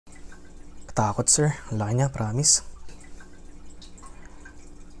Takot sir, ang laki niya, promise.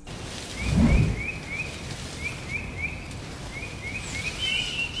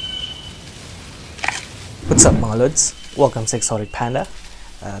 What's up mga lods? Welcome sa Exotic Panda.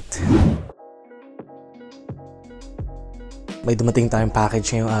 At may dumating tayong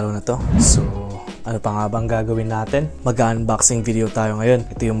package ngayong araw na to. So ano pa nga bang gagawin natin? Mag-unboxing video tayo ngayon.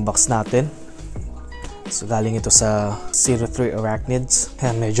 Ito yung box natin. So galing ito sa 03 Arachnids.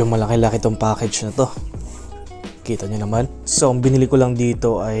 Ayan, medyo malaki-laki tong package na to. Kita nyo naman. So ang binili ko lang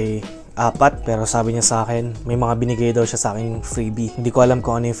dito ay 4, pero sabi niya sa akin may mga binigay daw siya sa akin freebie. Hindi ko alam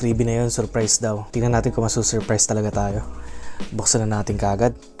kung ano yung freebie na yun, surprise daw. Tingnan natin kung masusurprise talaga tayo. Buksan na natin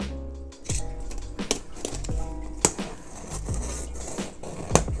kagad.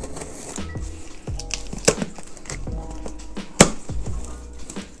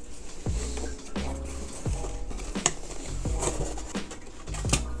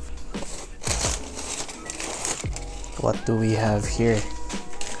 What do we have here?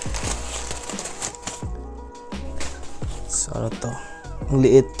 So ano to? Ang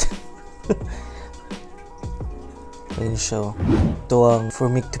liit. Ayun siya. Ito ang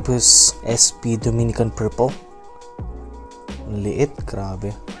Formictopus SP Dominican Purple. Ang liit,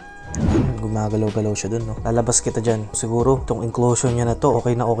 grabe. Gumagalaw-galaw siya dun, no? Lalabas kita dyan. Siguro itong enclosure niya na to,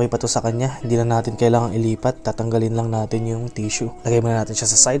 okay na okay pa to sa kanya. Hindi na natin kailangang ilipat. Tatanggalin lang natin yung tissue. Lagay muna natin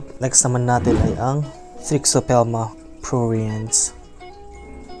siya sa side. Next naman natin ay ang Thrixopelma pruriens.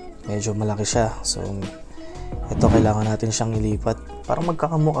 Medyo malaki siya. So ito kailangan natin siyang ilipat. Parang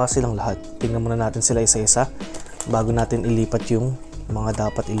magkakamukha silang lahat. Tingnan muna natin sila isa-isa bago natin ilipat yung mga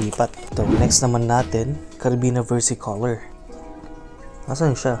dapat ilipat. Ito, next naman natin, Carabina versicolor.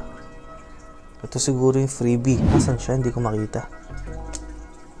 Nasaan siya? Ito siguro yung freebie. Nasaan siya? Hindi ko makita.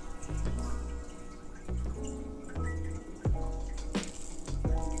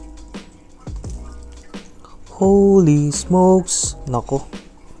 Holy smokes! Nako.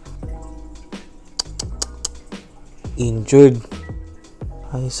 Injured.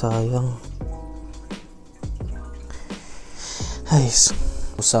 Ay, sayang. Ay,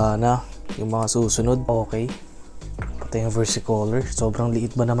 sana yung mga susunod okay. Pati yung versicolor, sobrang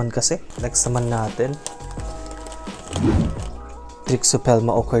liit ba naman kasi. Next naman natin,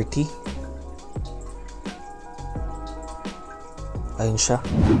 Thrixopelma ocarti. Ayun siya.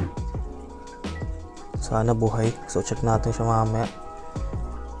 Sana buhay. So check natin siya mamaya.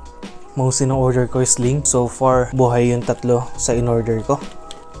 Mostly ng order ko is link. So far, buhay yung 3 sa in-order ko.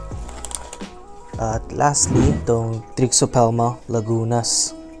 At lastly, itong Thrixopelma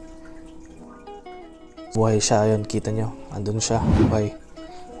lagunas. Buhay siya, yun, kita nyo. Andun siya, buhay.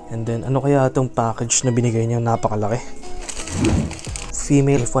 And then, ano kaya itong package na binigay niya? Napakalaki.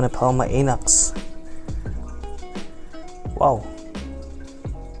 Female Phonopelma anax. Wow.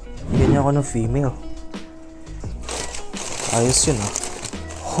 Bigyan niya ako ng female. Ayos yun, ah.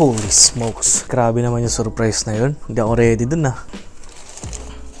 Holy smokes. Grabe naman yung surprise na yun. Hindi ako ready dun, ah.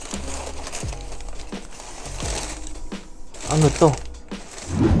 Ano to?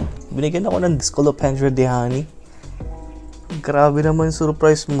 Binigyan ako ng Scolopendra dehani. Grabe naman yung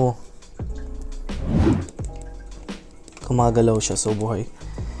surprise mo. Kumagalaw siya, so buhay.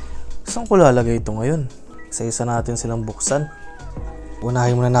 Saan ko lalagay ito ngayon? Isa-isa natin silang buksan.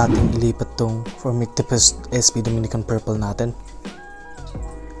 Unahin muna natin ilipat tong Formictopus SP Dominican Purple natin.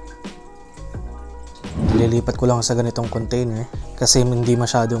 Lilipat ko lang sa ganitong container kasi hindi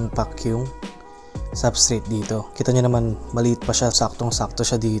masyadong pack yung substrate dito. Kita nyo naman, maliit pa siya, saktong-sakto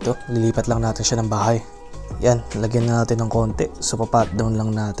siya dito. Lilipat lang natin siya ng bahay. Yan, lagyan na natin ng konti. So papat down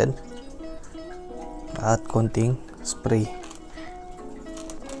lang natin. At konting spray.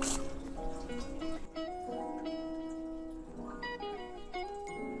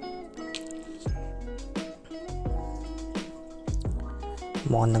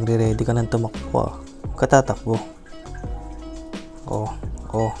 Mukhang nagre-ready ka ng tumakbo, ah. Katatakbo. Oh.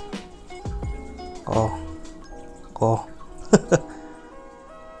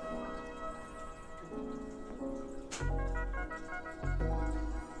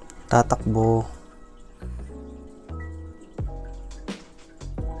 Tatakbo.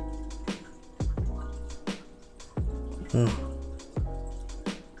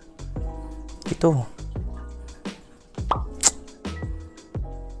 Ito.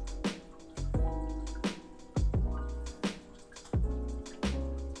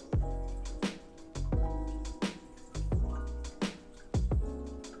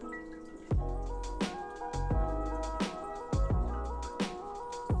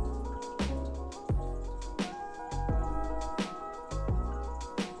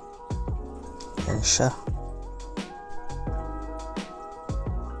 Yan siya.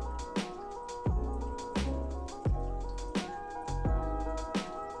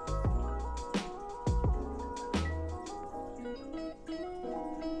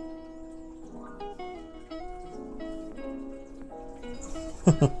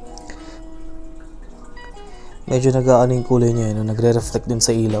 Medyo nag-aano yung kulay niya, no? Nagre-reflect din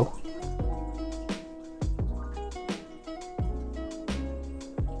sa ilaw.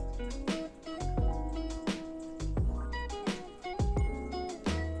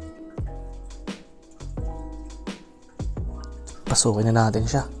 Pasukin na natin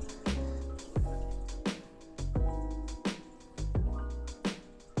siya.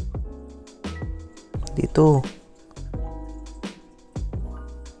 Dito.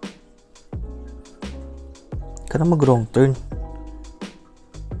 Ka na mag-wrong turn.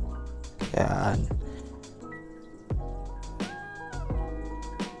 Yan.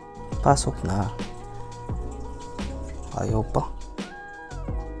 Pasok na. Ayaw pa.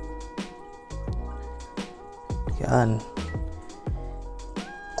 Yan.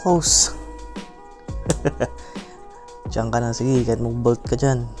 Close. Diyan ka na. Sige, kahit mag-bolt ka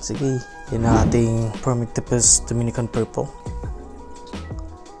dyan. Sige. Yan ang ating Prometheus Dominican Purple.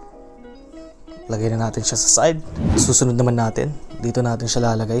 Lagay na natin siya sa side. Susunod naman natin. Dito natin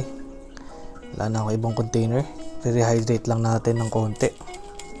siya lalagay. Wala na ako ibang container. Re-rehydrate lang natin ng konti.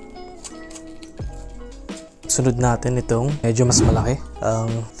 Sunod natin itong medyo mas malaki.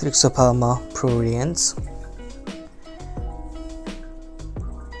 Ang Thrixopalma pruriens.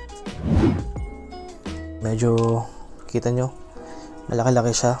 Medyo kita nyo.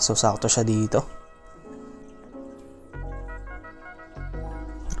 Malaki-laki siya. So sakto siya dito.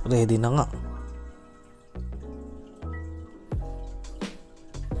 Ready na nga.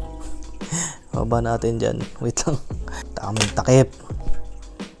 Baba natin dyan. Wait lang. Tamang takip.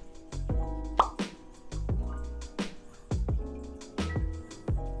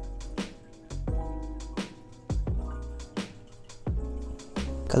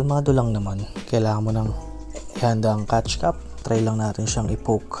 Kalmado lang naman. Kailangan mo nang ihanda ang catch cap. Try lang natin siyang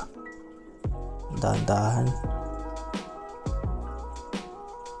i-poke. Dahan-dahan.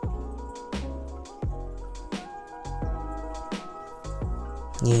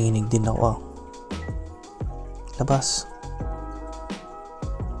 Nanginginig din ako. Labas.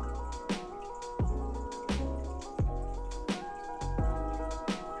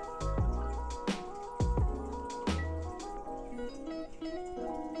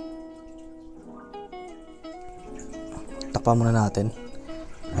 Takpan muna natin.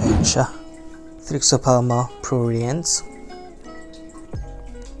 Ayan siya. Thrixopalma pruriens.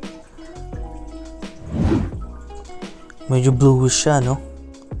 Medyo bluish siya, no?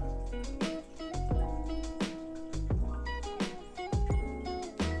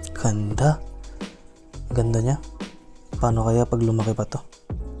 Ganda. Ganda niya. Paano kaya pag lumaki pa to?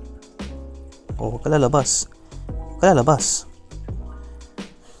 Oh, huwag ka lalabas. Huwag ka lalabas.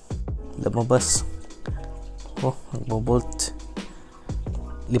 Lumabas. Oh, nagbo-bolt.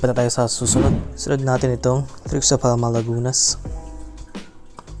 Lipat na tayo sa susunod. Sunod natin itong Thrixopalma lagunas.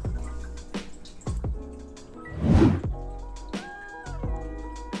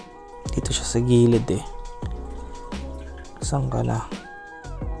 Dito siya sa gilid eh. Saan ka na?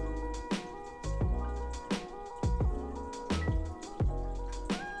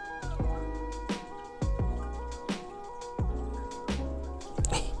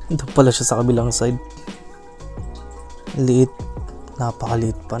 Ito pala siya sa kabilang side. Liit.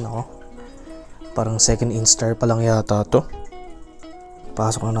 Napakaliit pa, no? Parang second instar pa lang yata to.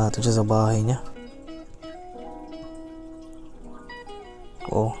 Pasok na natin siya sa bahay niya.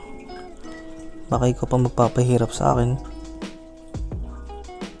 Oh. Baka ikaw pa magpapahirap sa akin.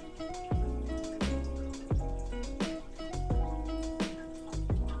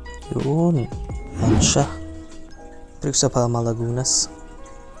 Yun. Yan siya. Thrixopalma lagunas.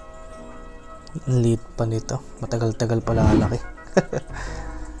 Ang liit pa nito. Matagal-tagal pala laki.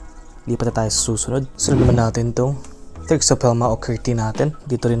 Lipat na tayo sa susunod. Sunod naman natin itong Thrixopalma occurti natin.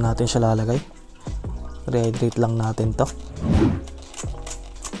 Dito rin natin siya lalagay. Rehydrate lang natin to.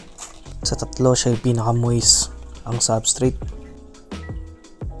 Sa tatlo siya yung pinaka-moist ang substrate.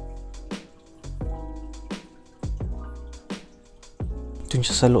 Dun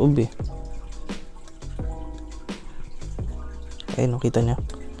siya sa loob eh. Ayun, nakita niya.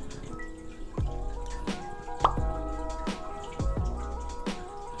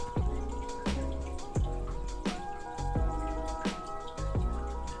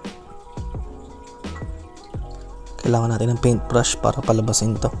 Kailangan natin ng paintbrush para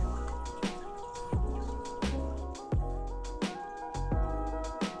palabasin to.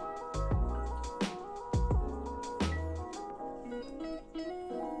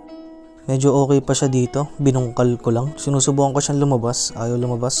 Medyo okay pa siya dito. Binungkal ko lang. Sinusubukan ko siyang lumabas. Ayaw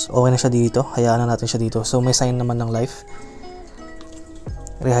lumabas. Okay na siya dito. Hayaan na natin siya dito. So may sign naman ng life.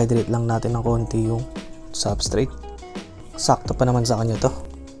 Rehydrate lang natin ng konti yung substrate. Sakto pa naman sa kanya to.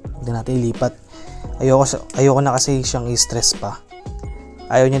 Hindi natin ilipat. Ayoko na kasi siyang i-stress pa.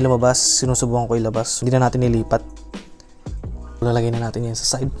 Ayaw niya lumabas, sinusubukan ko ilabas. Hindi na natin ilipat. Lalagay na natin yan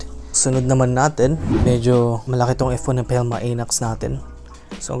sa side. Sunod naman natin, medyo malaki tong F1 ng Pelma Anax natin.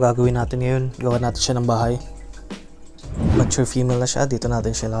 So ang gagawin natin ngayon, gawa natin siya ng bahay. Mature female na siya, dito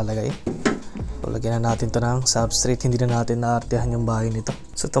natin siya lalagay. So lagyan na natin to ng substrate, hindi na natin naartehan yung bahay nito.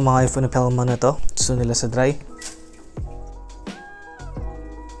 So itong mga F1 ng Pelma na to, gusto nila sa dry.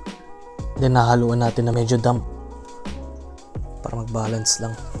 Then nahaluan natin na medyo damp para mag-balance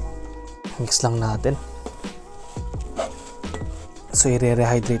lang. Mix lang natin. So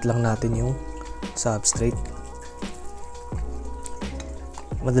i-rehydrate lang natin yung substrate.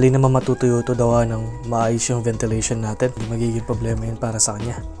 Madali naman matutuyo ito daw ng maayos yung ventilation natin. Hindi magiging problema yun para sa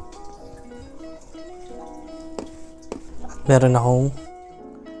kanya. At meron akong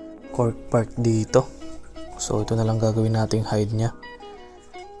cork part dito. So ito na lang gagawin nating hide niya.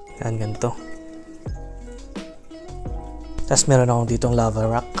 Yan, ganito. Tapos meron akong ditong lava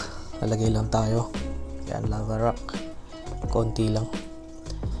rock. Lalagay lang tayo. Yan, lava rock. Konti lang.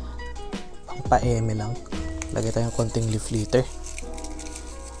 Pang pa-eme lang. Lagay tayong konting leaf litter.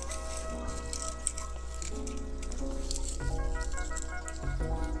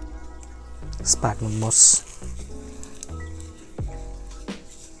 Sphagnum moss.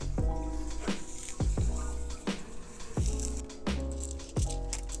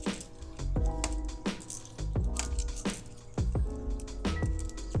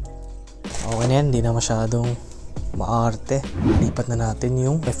 Okay na yan, hindi na masyadong maarte. Lipat na natin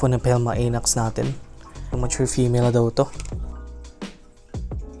yung F1 ng Pelma Anax natin. Mature female na daw to.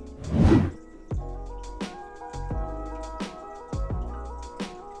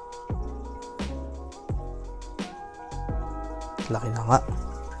 Laki na nga.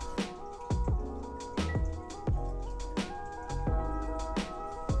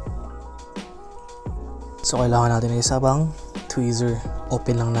 So kailangan natin ng isa pang tweezer.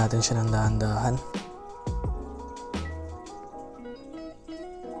 Open lang natin siya ng dahan-dahan.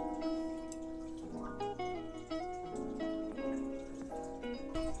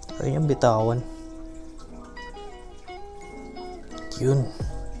 Ayun yung bitawan. Yun.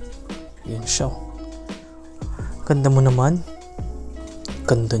 Yun siya. Ganda mo naman.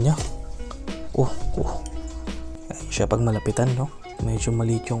 Ganda niya. Ayun siya pag malapitan, no? Medyo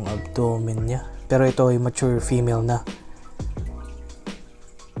maliit yung abdomen niya. Pero ito ay mature female na.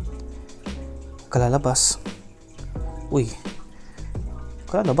 Kalalabas. Uy.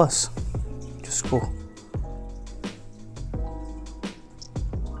 Kalalabas. Diyos ko.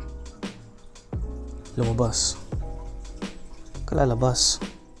 Lumabas. Kalalabas.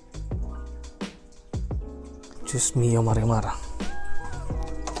 Diyos mio marimara.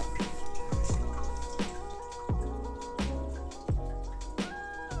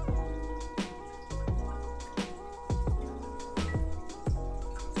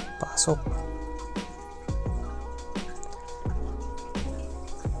 Pasok.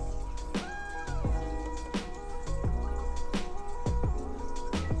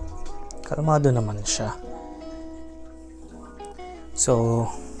 Kalmado naman siya. So,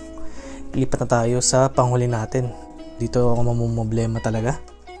 lipat na tayo sa panghuli natin. Dito ako mamumblema talaga.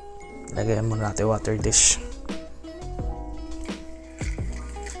 Lagayan muna natin water dish.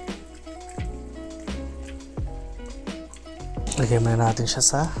 Lagyan muna natin siya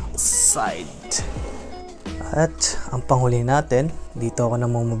sa side. At ang panghuli natin, dito ako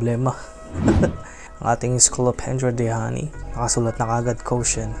namumblema. Ang ating Scolopendra dehani. Nakasulat na kagad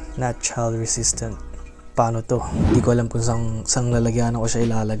caution, not child resistant. Paano to? Hindi ko alam kung sang lalagyan ko siya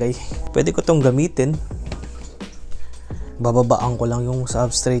ilalagay. Pwede ko tong gamitin. Bababaan ko lang yung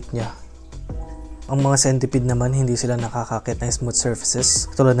substrate niya. Ang mga centipede naman, hindi sila nakakakit ng smooth surfaces.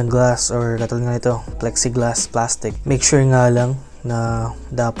 Katulad ng glass or katulad nga ito, plexiglass, plastic. Make sure nga lang na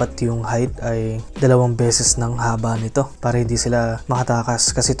dapat yung height ay 2 beses ng haba nito para hindi sila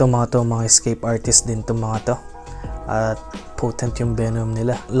makatakas. Kasi itong mga escape artist din itong mga to. At potent yung venom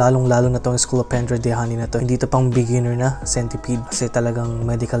nila. Lalong-lalo na itong Scolopendra dehani na to. Hindi to pang beginner na centipede kasi talagang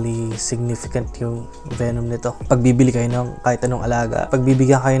medically significant yung venom nito. Pag bibili kayo ng kahit anong alaga, pag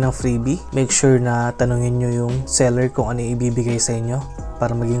bibigyan kayo ng freebie, make sure na tanungin nyo yung seller kung ano ibibigay sa inyo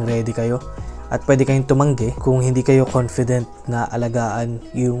para maging ready kayo. At pwede kayong tumanggi kung hindi kayo confident na alagaan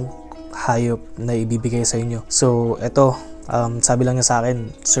yung hayop na ibibigay sa inyo. So, eto, sabi lang niya sa akin,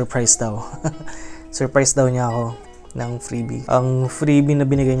 surprise daw. Surprise daw niya ako ng freebie. Ang freebie na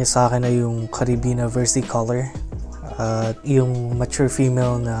binigay niya sa akin ay yung Caribbean versicolor at yung mature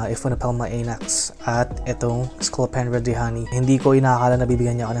female na F1 Pelma Anax at etong Scolopendra dehani. Hindi ko inakala na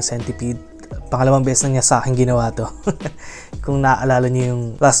bibigyan niya ako ng centipede Pangalawang beses na niya sa akin ginawa to. Kung naaalala niyo yung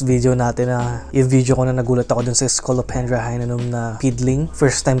last video natin na yung video ko na nagulat ako dun sa Scolopendra hynenum na feedling.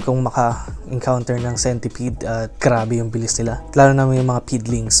 First time kong maka-encounter ng centipede at grabe yung bilis nila. Lalo na yung mga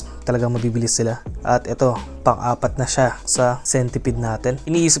feedlings, talagang mabibilis sila. At ito, pang-apat na siya sa centipede natin.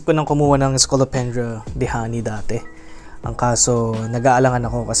 Iniisip ko nang kumuha ng Scolopendra dehani dati. Ang kaso, nag-aalangan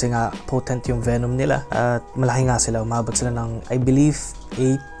ako kasi nga potent yung venom nila at malaki nga sila. Umabot sila ng, I believe,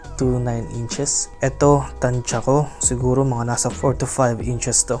 8 to 9 inches. Ito, tansya ko, siguro mga nasa 4 to 5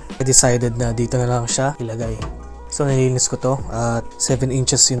 inches to. I decided na dito na lang siya ilagay. So, nilinis ko to at 7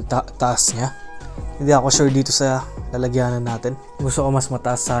 inches yung taas niya. Hindi ako sure dito sa lalagyanan natin. Gusto ko mas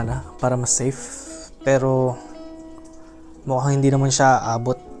mataas sana para mas safe. Pero, mukhang hindi naman siya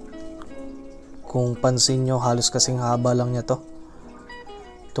aabot. Kung pansin nyo, halos kasing haba lang niya to.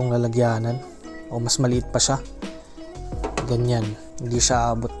 Itong lalagyanan. O mas maliit pa siya. Ganyan. Hindi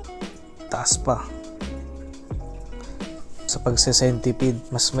siya abot. Taas pa. Sa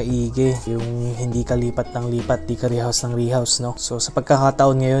pagse-centipede, mas maigi yung hindi ka lipat ng lipat, di ka rehouse ng rehouse, no? So sa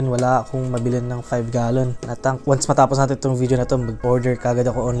pagkakataon ngayon, wala akong mabilin ng 5 gallon na tank. Once matapos natin itong video na to, mag-order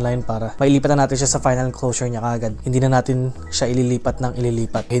kagad ako online para mailipat na natin siya sa final enclosure niya kagad. Hindi na natin siya ililipat ng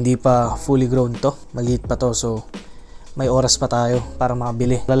ililipat. Hindi pa fully grown to, maliit pa to, so may oras pa tayo para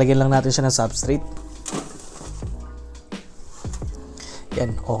makabili. Lalagyan lang natin siya ng substrate.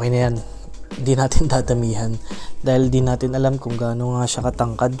 Yan, okay na yan. Hindi natin dadamihan dahil di natin alam kung gaano nga siya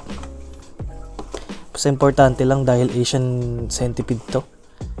katangkad. Basta importante lang dahil Asian centipede to,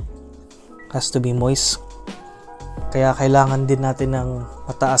 has to be moist. Kaya kailangan din natin ng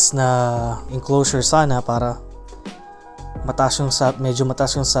mataas na enclosure sana para medyo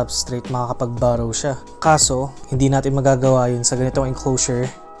mataas yung substrate, makakapag-burrow siya. Kaso hindi natin magagawa yun sa ganitong enclosure.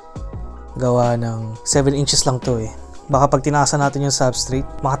 Gawa ng 7 inches lang to eh. Baka pag tinaasan natin yung substrate,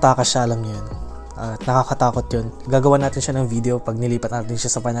 makatakas siya, alam nyo yun. At nakakatakot yun. Gagawa natin siya ng video pag nilipat natin siya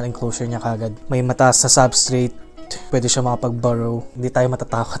sa final enclosure niya kagad. May mataas na substrate, pwede siya makapag-burrow. Hindi tayo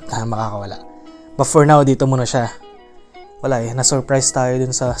matatakot na makakawala. But for now, dito muna siya. Wala eh, na-surprise tayo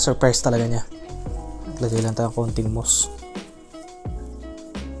dun sa surprise talaga niya. Lagay lang tayo konting moss.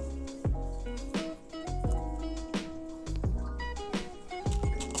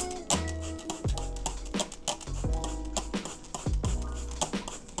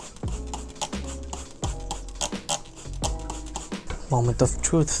 Moment of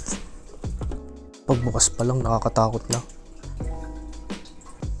truth. Pagbukas pa lang, nakakatakot na.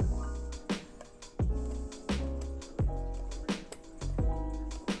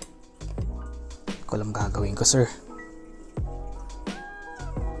 Ko alam gagawin ko, sir.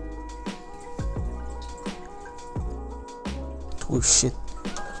 Oh shit.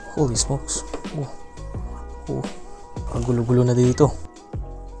 Holy smokes. Oh. Ang gulo-gulo na dito.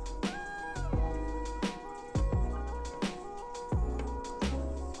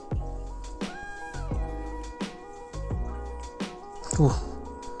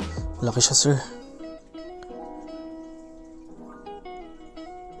 Laki siya, sir.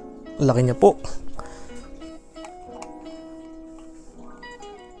 Laki niya po.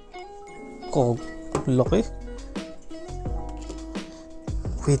 Laki.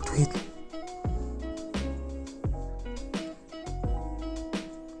 Wait.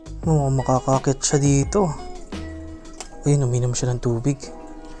 Makakakit siya dito. Ayun, uminom siya ng tubig.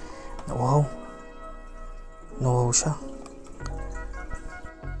 Wow. Wow siya.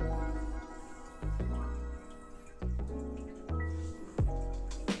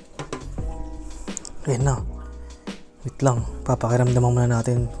 Ayun na. Wait lang. Papakiramdaman muna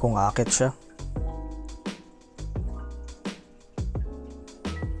natin kung aakit siya.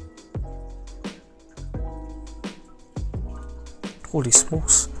 Holy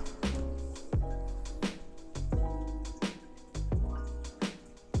smokes.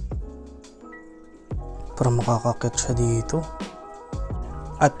 Parang makakakit siya dito.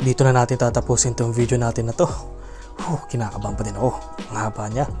 At dito na natin tatapusin itong video natin na to. Kinakabahan pa din ako. Ang haba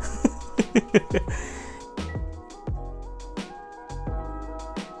niya.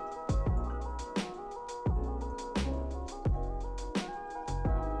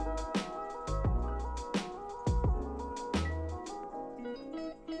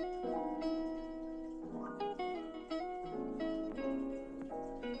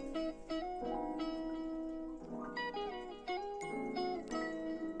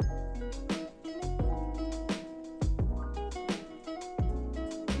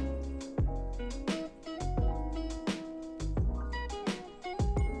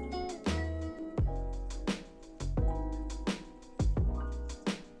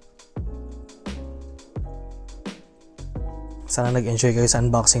 Sana nag-enjoy kayo sa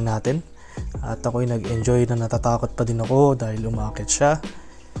unboxing natin. At ako'y nag-enjoy na natatakot pa din ako dahil umakit siya.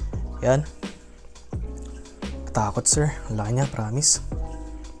 Yan. Takot sir. Ang laki niya, promise.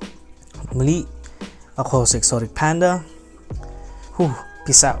 Muli, ako si Exotic Panda.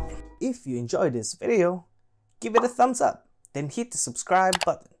 Peace out. If you enjoyed this video, give it a thumbs up. Then hit the subscribe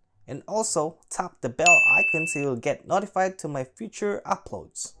button. And also tap the bell icon so you'll get notified to my future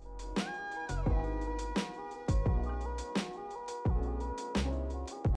uploads.